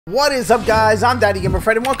What is up, guys? I'm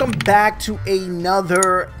DaddyGamerFred and welcome back to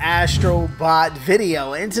another Astro bot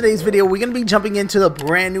video. In today's video, we're going to be jumping into the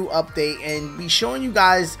brand new update and be showing you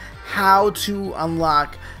guys how to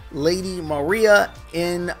unlock Lady Maria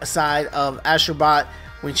inside of Astrobot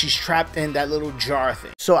when she's trapped in that little jar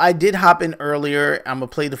thing. So I did hop in earlier. I'm going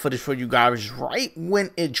to play the footage for you guys right when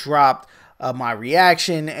it dropped. My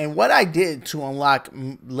reaction and what I did to unlock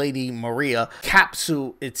Lady Maria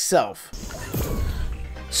capsule itself.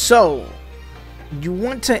 So you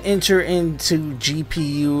want to enter into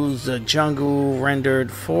GPUs, the jungle rendered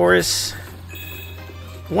forest.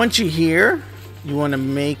 Once you're here, you want to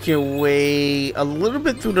make your way a little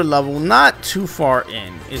bit through the level, not too far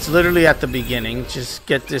in. It's literally at the beginning. Just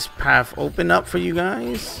get this path open up for you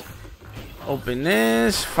guys. Open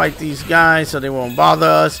this, fight these guys so they won't bother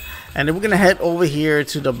us, and then we're gonna head over here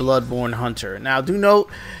to the Bloodborne Hunter. Now do note,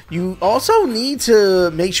 you also need to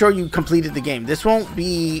make sure you completed the game. This won't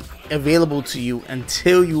be available to you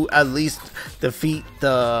until you at least defeat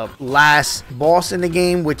the last boss in the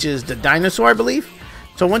game, which is the dinosaur, I believe.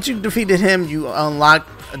 So once you defeated him, you unlock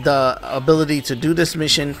the ability to do this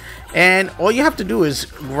mission, and all you have to do is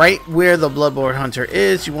right where the Bloodborne Hunter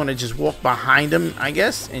is, you want to just walk behind him, I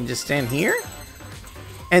guess, and just stand here,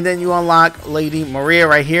 and then you unlock Lady Maria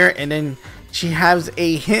right here, and then she has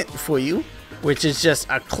a hint for you, which is just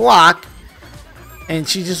a clock, and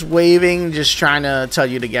she's just waving, just trying to tell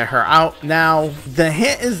you to get her out. Now the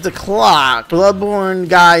hint is the clock. Bloodborne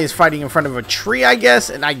guy is fighting in front of a tree, I guess,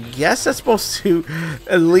 and I guess that's supposed to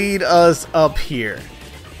lead us up here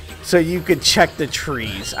so you could check the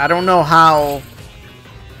trees. I don't know how,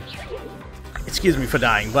 excuse me for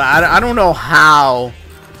dying, but I don't know how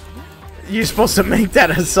you're supposed to make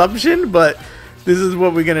that assumption, but this is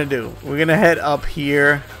what we're gonna do. We're gonna head up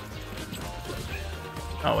here.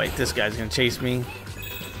 Oh wait, this guy's gonna chase me.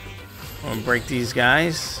 I'm gonna break these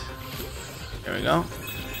guys. There we go.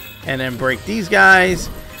 And then break these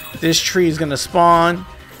guys. This tree is gonna spawn,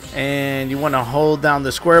 and you want to hold down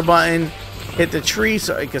the square button, hit the tree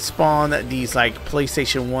so it can spawn these like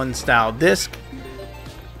PlayStation 1 style disc.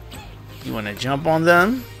 You want to jump on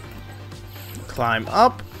them, climb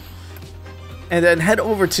up, and then head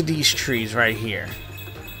over to these trees right here.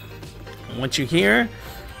 Once you're here,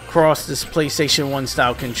 cross this PlayStation 1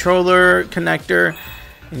 style controller connector,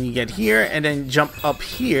 and you get here, and then jump up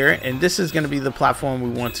here, and this is going to be the platform we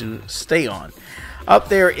want to stay on. Up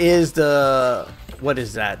there is the, what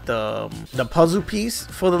is that, the puzzle piece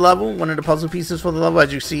for the level, one of the puzzle pieces for the level.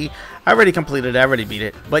 As you see, I already completed it, I already beat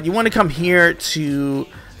it, but you want to come here to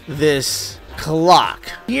this clock.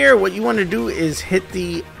 Here what you want to do is hit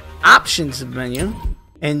the options menu,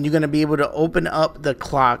 and you're going to be able to open up the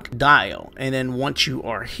clock dial, and then once you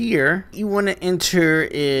are here, you want to enter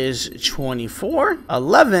is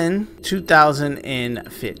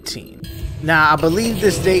 24/11/2015. Now I believe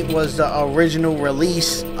this date was the original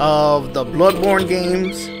release of the Bloodborne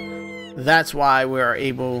games. That's why we are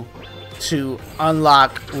able to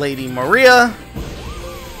unlock Lady Maria,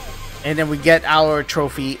 and then we get our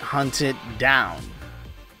trophy hunted down.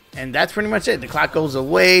 And that's pretty much it. The clock goes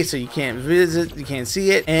away, so you can't visit, you can't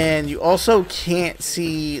see it, and you also can't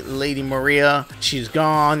see Lady Maria. She's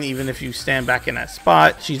gone. Even if you stand back in that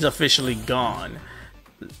spot, she's officially gone.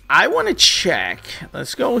 I want to check.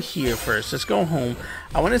 Let's go here first. Let's go home.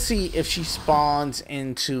 I want to see if she spawns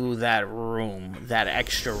into that room, that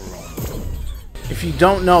extra room. If you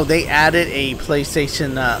don't know, they added a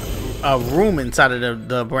PlayStation a room inside of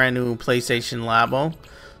the brand new PlayStation Labo.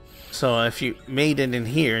 So if you made it in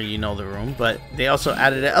here, you know the room, but they also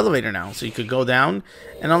added an elevator now, so you could go down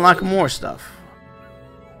and unlock more stuff.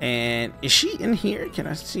 And is she in here? Can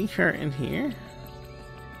I see her in here?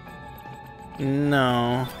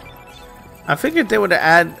 No. I figured they would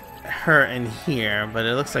add her in here, but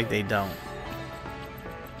it looks like they don't.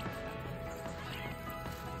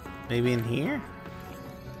 Maybe in here?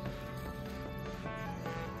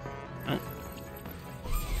 Oh.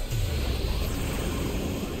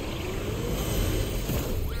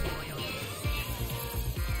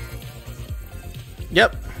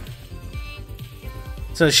 Yep.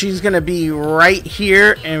 So she's gonna be right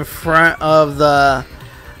here in front of the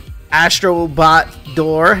Astrobot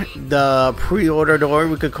door, the pre-order door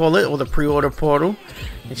we could call it, or the pre-order portal,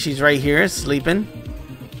 and she's right here sleeping.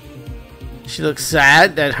 She looks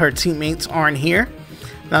sad that her teammates aren't here.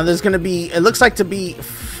 Now there's gonna be, it looks like to be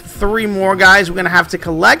 3 more guys we're gonna have to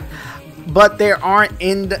collect, but they aren't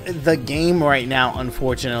in the game right now,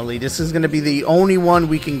 unfortunately. This is gonna be the only one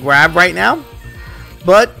we can grab right now.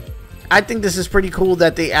 But I think this is pretty cool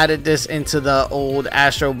that they added this into the old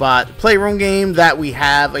Astrobot Playroom game that we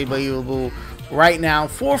have available right now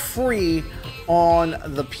for free on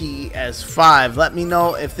the PS5. Let me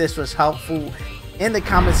know if this was helpful in the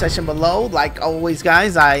comment section below. Like always,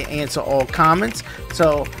 guys, I answer all comments,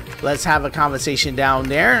 so let's have a conversation down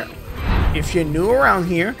there. If you're new around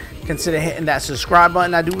here, consider hitting that subscribe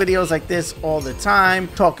button. I do videos like this all the time,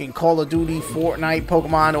 talking Call of Duty, Fortnite,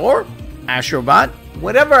 Pokemon, or Astro Bot.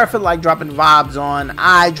 Whatever I feel like dropping vibes on,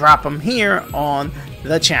 I drop them here on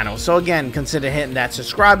the channel. So again, consider hitting that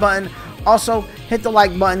subscribe button. Also, hit the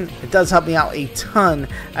like button. It does help me out a ton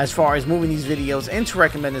as far as moving these videos and to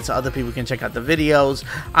recommend it so other people can check out the videos.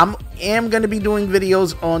 I am going to be doing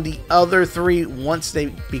videos on the other 3 once they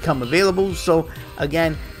become available. So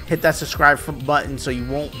again, hit that subscribe button so you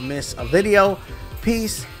won't miss a video.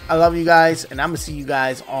 Peace. I love you guys, and I'm going to see you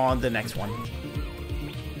guys on the next one.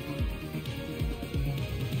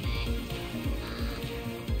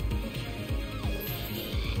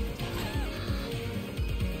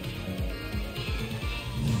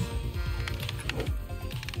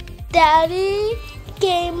 Daddy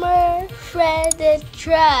Gamer Fred is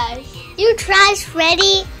trash. You trash,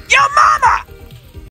 Freddy? Your mama!